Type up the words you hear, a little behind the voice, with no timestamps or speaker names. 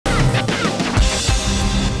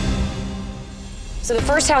So the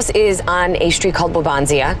first house is on a street called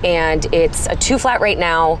Wabansia, and it's a 2-flat right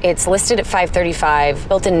now. It's listed at $535,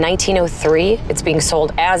 built in 1903. It's being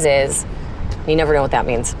sold as is. You never know what that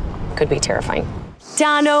means. Could be terrifying.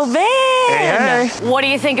 Donovan! Hey, hey. What do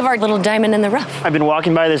you think of our little diamond in the rough? I've been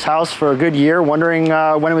walking by this house for a good year, wondering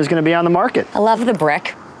when it was going to be on the market. I love the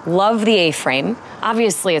brick. Love the A-frame.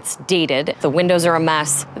 Obviously, it's dated. The windows are a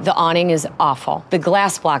mess. The awning is awful. The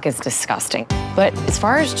glass block is disgusting. But as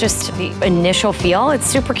far as just the initial feel, it's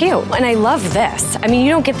super cute. And I love this. I mean, you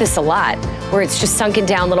don't get this a lot, where it's just sunken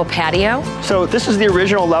down little patio. So this is the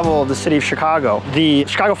original level of the city of Chicago. The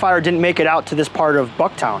Chicago fire didn't make it out to this part of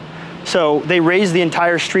Bucktown. So they raised the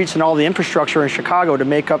entire streets and all the infrastructure in Chicago to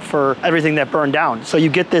make up for everything that burned down. So you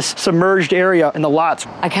get this submerged area in the lots.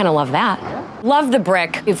 I kind of love that. Love the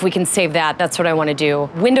brick. If we can save that, that's what I want to do.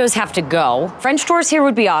 Windows have to go. French doors here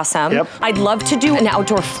would be awesome. Yep. I'd love to do an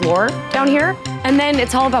outdoor floor down here. And then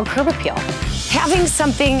it's all about curb appeal. Having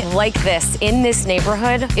something like this in this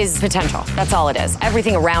neighborhood is potential. That's all it is.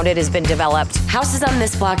 Everything around it has been developed. Houses on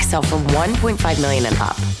this block sell for $1.5 million and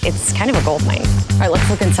up. It's kind of a gold mine. All right, let's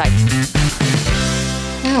look inside.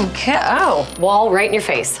 Okay, oh, wall right in your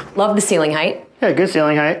face. Love the ceiling height. Yeah, good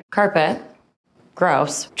ceiling height. Carpet,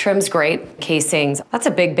 gross. Trim's great. Casings, that's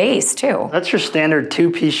a big base too. That's your standard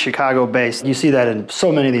 2-piece Chicago base. You see that in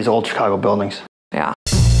so many of these old Chicago buildings. Yeah.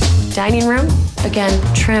 Dining room, again,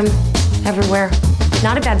 trim everywhere.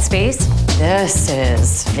 Not a bad space. This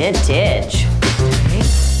is vintage.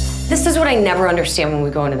 This is what I never understand when we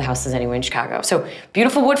go into the houses anyway in Chicago. So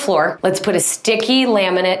beautiful wood floor. Let's put a sticky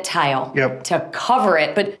laminate tile to cover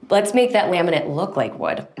it, but let's make that laminate look like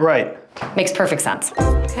wood. Right. Makes perfect sense.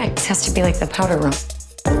 Okay, this has to be like the powder room.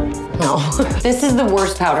 No, this is the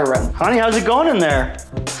worst powder room. Honey, how's it going in there?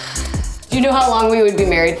 Do you know how long we would be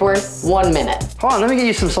married for? 1 minute. Hold on, let me get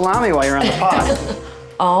you some salami while you're on the pot.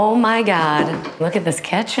 Oh my God, look at this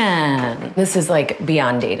kitchen. This is like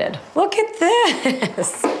beyond dated. Look at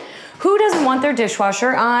this. Who doesn't want their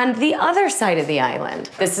dishwasher on the other side of the island?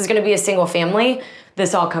 This is gonna be a single family.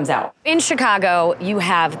 This all comes out. In Chicago, you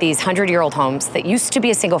have these 100-year-old homes that used to be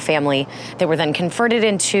a single family that were then converted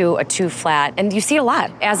into a 2-flat, and you see a lot.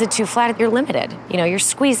 As a 2-flat, you're limited. You know, you're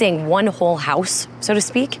squeezing one whole house, so to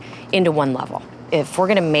speak, into one level. If we're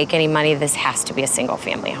gonna make any money, this has to be a single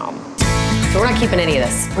family home. So we're not keeping any of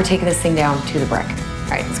this. We're taking this thing down to the brick. All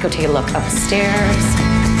right, let's go take a look upstairs.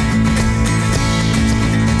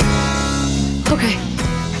 Okay,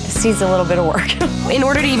 this needs a little bit of work. In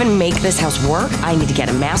order to even make this house work, I need to get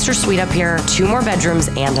a master suite up here, 2 more bedrooms,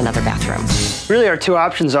 and another bathroom. Really, our 2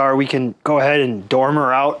 options are we can go ahead and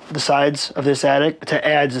dormer out the sides of this attic to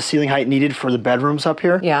add the ceiling height needed for the bedrooms up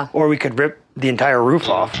here. Yeah. Or we could rip the entire roof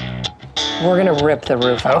off. We're gonna rip the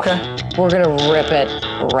roof off. Okay. We're gonna rip it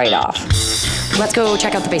right off. Let's go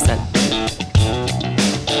check out the basement.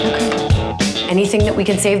 Okay. Anything that we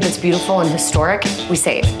can save that's beautiful and historic, we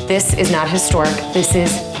save. This is not historic. This is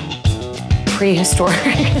prehistoric.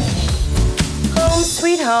 Home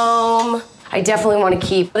sweet home. I definitely want to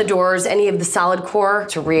keep the doors, any of the solid core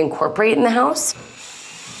to reincorporate in the house.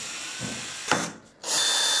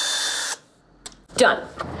 Done.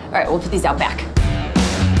 All right, we'll put these out back.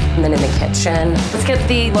 And then in the kitchen. Let's get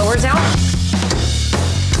the lowers out.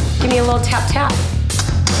 Give me a little tap tap.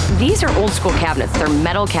 These are old school cabinets. They're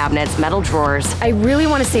metal cabinets, metal drawers. I really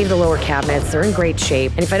want to save the lower cabinets. They're in great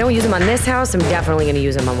shape. And if I don't use them on this house, I'm definitely going to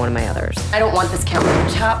use them on one of my others. I don't want this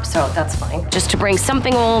countertop, so that's fine. Just to bring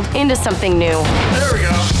something old into something new. There we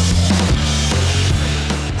go.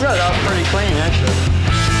 Yeah, that was pretty clean, actually.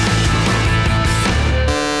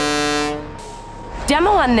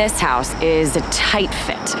 Demo on this house is a tight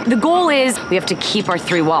fit. The goal is we have to keep our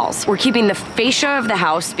 3 walls. We're keeping the fascia of the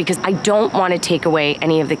house because I don't want to take away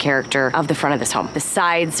any of the character of the front of this home. The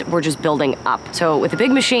sides, we're just building up. So with a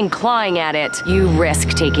big machine clawing at it, you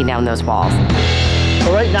risk taking down those walls.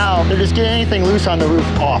 So right now, they're just getting anything loose on the roof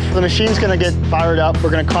off. The machine's gonna get fired up. We're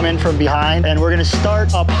gonna come in from behind, and we're gonna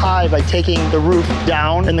start up high by taking the roof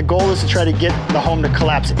down, and the goal is to try to get the home to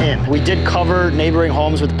collapse in. We did cover neighboring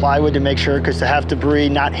homes with plywood to make sure, because to have debris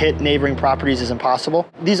not hit neighboring properties is impossible.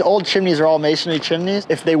 These old chimneys are all masonry chimneys.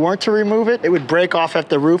 If they weren't to remove it, it would break off at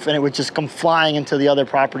the roof, and it would just come flying into the other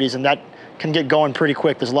properties, and that can get going pretty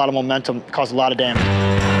quick. There's a lot of momentum, cause a lot of damage.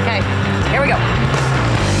 Okay, here we go.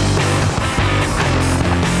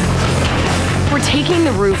 We're taking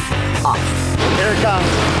the roof off. Here it comes.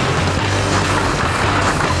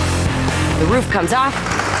 The roof comes off,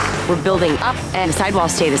 we're building up, and the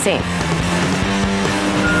sidewalls stay the same.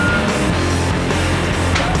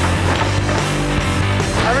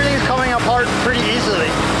 Everything's coming apart pretty easily.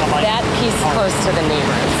 That piece close to the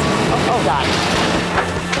neighbors. Oh, God.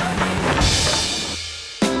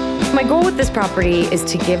 my goal with this property is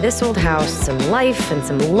to give this old house some life and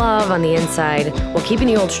some love on the inside while keeping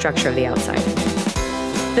the old structure of the outside.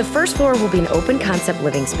 The first floor will be an open concept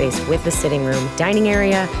living space with a sitting room, dining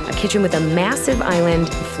area, a kitchen with a massive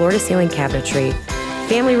island, floor to ceiling cabinetry,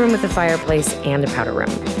 family room with a fireplace, and a powder room.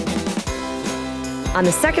 On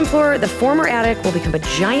the second floor, the former attic will become a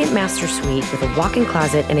giant master suite with a walk-in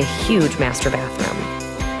closet and a huge master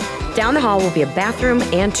bathroom. Down the hall will be a bathroom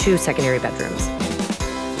and 2 secondary bedrooms.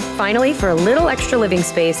 Finally, for a little extra living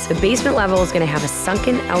space, the basement level is going to have a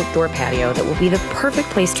sunken outdoor patio that will be the perfect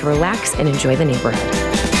place to relax and enjoy the neighborhood.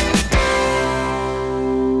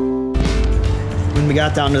 When we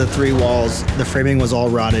got down to the 3 walls, the framing was all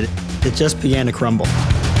rotted. It just began to crumble.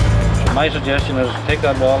 My suggestion is take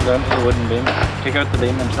that wall down to the wooden beam, take out the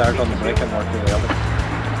beam and start on the brick and work with the other.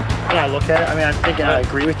 When I look at it, I mean, I'm thinking I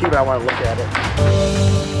agree with you, but I want to look at it.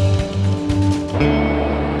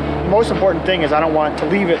 The most important thing is I don't want to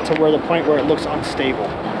leave it to where the point where it looks unstable.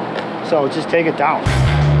 So just take it down.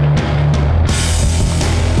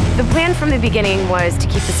 The plan from the beginning was to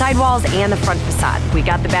keep the sidewalls and the front facade. We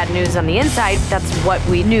got the bad news on the inside. That's what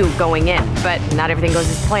we knew going in, but not everything goes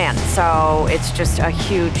as planned. So it's just a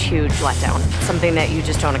huge, huge letdown. Something that you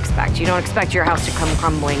just don't expect. You don't expect your house to come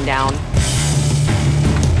crumbling down.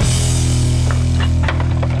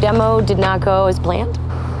 Demo did not go as planned.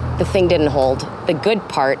 The thing didn't hold. The good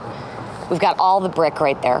part, we've got all the brick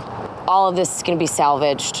right there. All of this is gonna be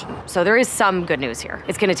salvaged. So there is some good news here.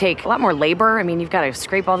 It's gonna take a lot more labor. I mean, you've gotta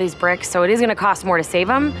scrape all these bricks, so it is gonna cost more to save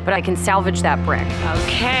them, but I can salvage that brick.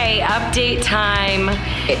 Okay, update time.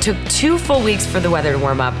 It took 2 full weeks for the weather to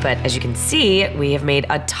warm up, but as you can see, we have made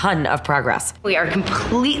a ton of progress. We are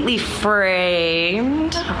completely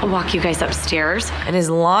framed. I'll walk you guys upstairs. And as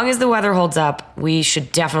long as the weather holds up, we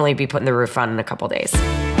should definitely be putting the roof on in a couple days.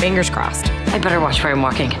 Fingers crossed. I better watch where I'm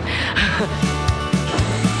walking.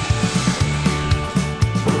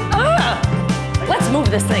 Let's move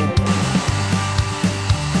this thing.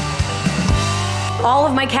 All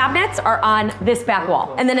of my cabinets are on this back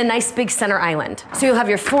wall, and then a nice big center island. So you'll have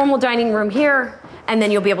your formal dining room here, and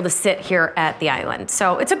then you'll be able to sit here at the island.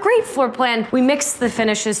 So it's a great floor plan. We mixed the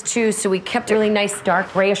finishes too, so we kept a really nice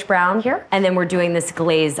dark grayish brown here, and then we're doing this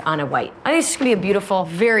glaze on a white. I think it's just gonna be a beautiful,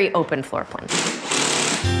 very open floor plan.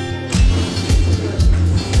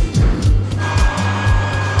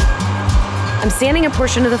 I'm sanding a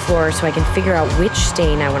portion of the floor so I can figure out which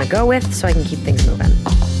stain I want to go with so I can keep things moving.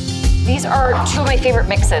 These are 2 of my favorite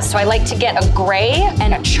mixes. So I like to get a gray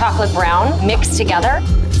and a chocolate brown mixed together.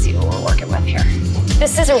 Let's see what we're working with here.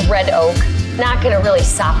 This is a red oak. Not gonna really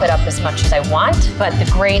sop it up as much as I want, but the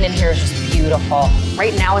grain in here is just beautiful.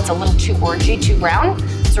 Right now it's a little too orangey, too brown,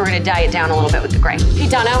 so we're gonna dye it down a little bit with the gray. Hey,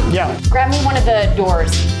 Dono. Yeah. Grab me one of the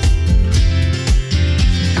doors.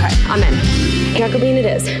 Okay, I'm in. Jacobean it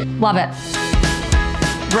is. Love it.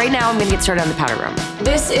 Right now, I'm gonna get started on the powder room.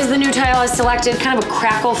 This is the new tile I selected, kind of a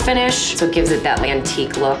crackle finish, so it gives it that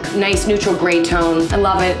antique look. Nice neutral gray tone. I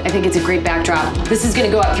love it. I think it's a great backdrop. This is gonna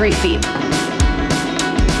go up 3 feet.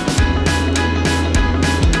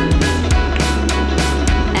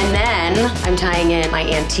 And then I'm tying in my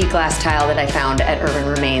antique glass tile that I found at Urban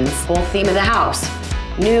Remains. Whole theme of the house.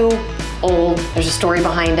 New, old, there's a story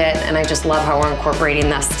behind it, and I just love how we're incorporating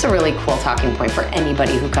this. It's a really cool talking point for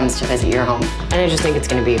anybody who comes to visit your home. And I just think it's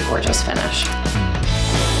gonna be a gorgeous finish.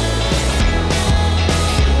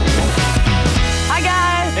 Hi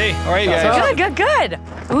guys. Hey, how are you guys? Good, good, good.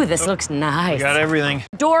 Ooh, this looks nice. We got everything.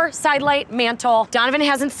 Door, side light, mantle. Donovan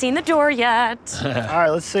hasn't seen the door yet. All right,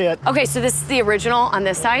 let's see it. Okay, so this is the original on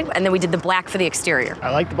this side, and then we did the black for the exterior.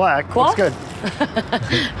 I like the black. Cool? Looks good.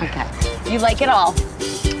 Okay, you like it all.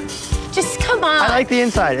 Just come on. I like the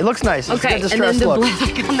inside. It looks nice. It's okay, a and distressed then the look.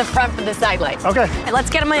 black on the front for the side light. Okay. Hey, let's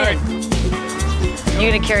get them in.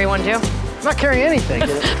 You gonna carry one too? I'm not carrying anything.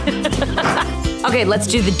 Okay, let's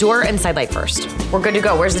do the door and side light first. We're good to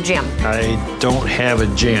go. Where's the jam? I don't have a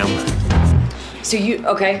jam. So you,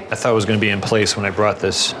 okay. I thought it was going to be in place when I brought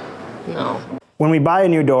this. No. When we buy a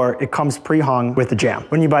new door, it comes pre-hung with the jam.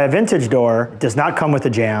 When you buy a vintage door, it does not come with a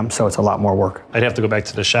jam, so it's a lot more work. I'd have to go back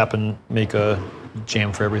to the shop and make a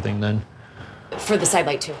jam for everything then. For the side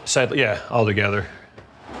light too? Yeah, all together.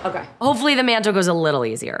 Okay. Hopefully the mantle goes a little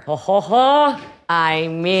easier. Ho, ho, ho. I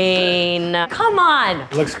mean, come on.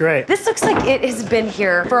 It looks great. This looks like it has been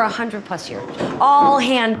here for 100+ years. All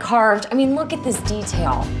hand carved. I mean, look at this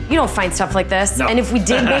detail. You don't find stuff like this. No. And if we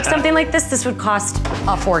did make something like this would cost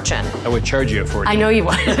a fortune. I would charge you for it. I know you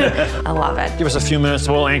would. I love it. Give us a few minutes,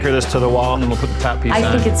 we'll anchor this to the wall, and then we'll put the top piece on.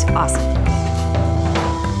 I think it's awesome.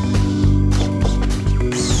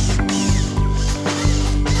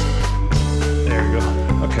 There we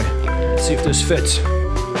go. Okay. Let's see if this fits.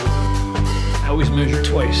 always measure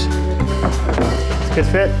twice. It's a good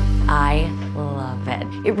fit. I love it.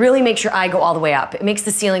 It really makes your eye go all the way up. It makes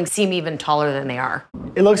the ceiling seem even taller than they are.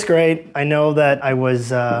 It looks great. I know that I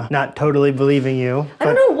was not totally believing you. I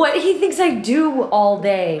don't know what he thinks I do all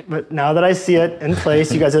day. But now that I see it in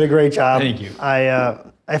place, you guys did a great job. Thank you.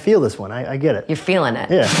 I feel this one. I get it. You're feeling it.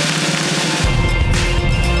 Yeah.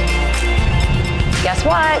 Guess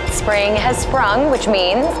what? Spring has sprung, which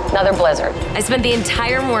means another blizzard. I spent the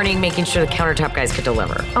entire morning making sure the countertop guys could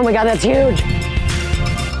deliver. Oh my God, that's huge.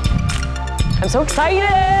 I'm so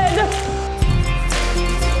excited.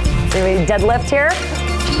 Do we deadlift here?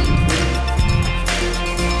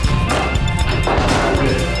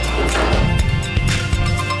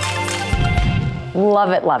 Love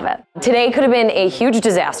it, love it. Today could have been a huge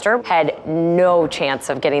disaster. Had no chance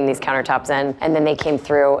of getting these countertops in, and then they came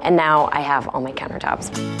through, and now I have all my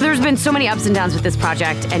countertops. There's been so many ups and downs with this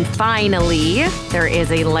project, and finally, there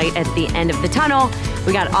is a light at the end of the tunnel.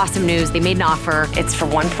 We got awesome news. They made an offer. It's for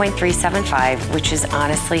 $1.375, which is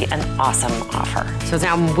honestly an awesome offer. So it's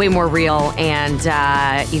now way more real, and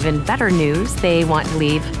even better news, they want to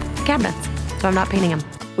leave the cabinets, so I'm not painting them.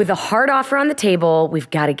 With a hard offer on the table, we've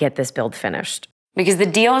got to get this build finished. Because the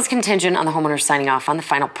deal is contingent on the homeowner signing off on the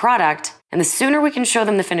final product, and the sooner we can show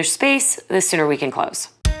them the finished space, the sooner we can close.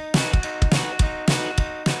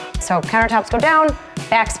 So countertops go down,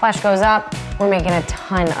 backsplash goes up. We're making a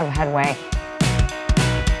ton of headway.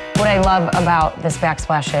 What I love about this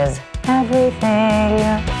backsplash is everything.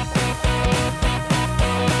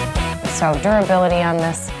 So durability on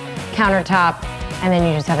this countertop, and then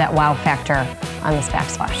you just have that wow factor on this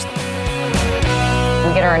backsplash.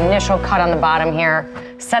 We get our initial cut on the bottom here,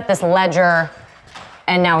 set this ledger,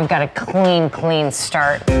 and now we've got a clean, clean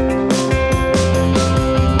start.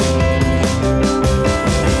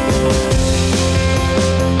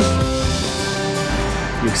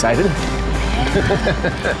 You excited?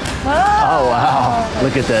 Oh, wow.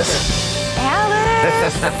 Look at this.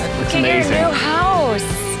 Alice, It's get amazing. your new house.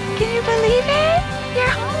 Can you believe it? You're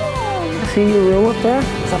home. See your room up there?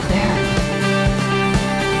 It's up there.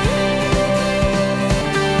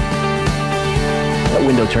 That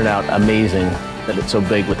window turned out amazing, that it's so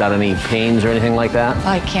big without any panes or anything like that. Oh,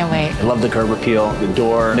 I can't wait. I love the curb appeal, the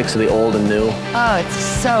door, mix of the old and new. Oh, it's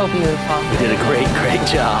so beautiful. You did a great, great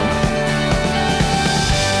job.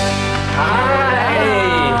 Hi!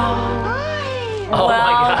 Oh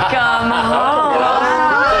Welcome home.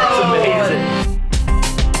 That's amazing.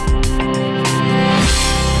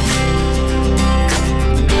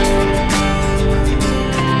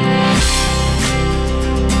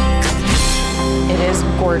 It is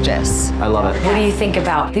gorgeous. I love it. What do you think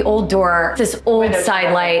about the old door, this old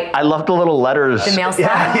side light, I love the little letters. the mail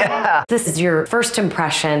slot? Yeah. This is your first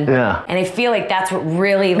impression. Yeah. And I feel like that's what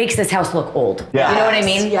really makes this house look old. Yeah. You know what I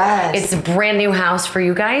mean? Yes. It's a brand new house for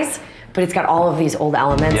you guys, but it's got all of these old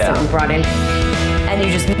elements Yeah. that we brought in. And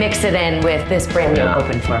you just mix it in with this brand new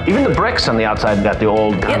open floor. Even the bricks on the outside got the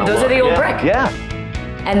old kind of those are look. the old Yeah. brick. Yeah.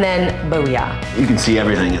 And then, booyah. You can see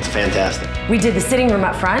everything. It's fantastic. We did the sitting room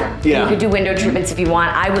up front. Yeah. You could do window treatments if you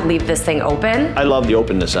want. I would leave this thing open. I love the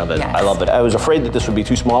openness of it. Yes. I love it. I was afraid that this would be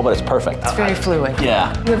too small, but it's perfect. It's very fluid.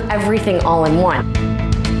 Yeah. You have everything all in one.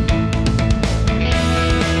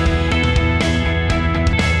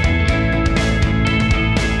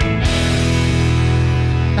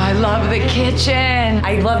 I love the kitchen.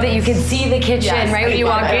 I love that you can see the kitchen Yes, right when you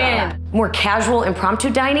walk yeah. in. More casual impromptu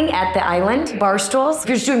dining at the island, bar stools. If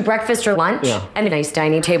you're just doing breakfast or lunch, Yeah. and a nice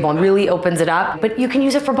dining table and really opens it up, but you can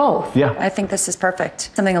use it for both. Yeah. I think this is perfect.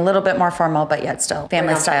 Something a little bit more formal, but yet still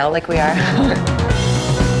family style like we are.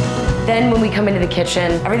 Then when we come into the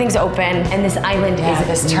kitchen, everything's open and this island is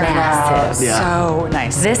this turnaround. massive. Yeah. So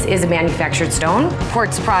nice. This is a manufactured stone,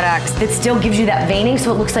 quartz products that still gives you that veining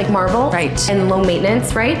so it looks like marble. Right. And low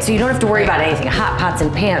maintenance, right? So you don't have to worry about anything. Hot pots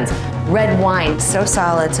and pans, red wine. So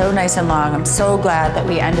solid, so nice and long. I'm so glad that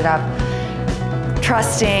we ended up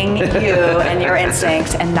trusting you and your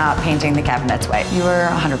instincts and not painting the cabinets white. You were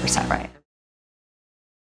 100% right.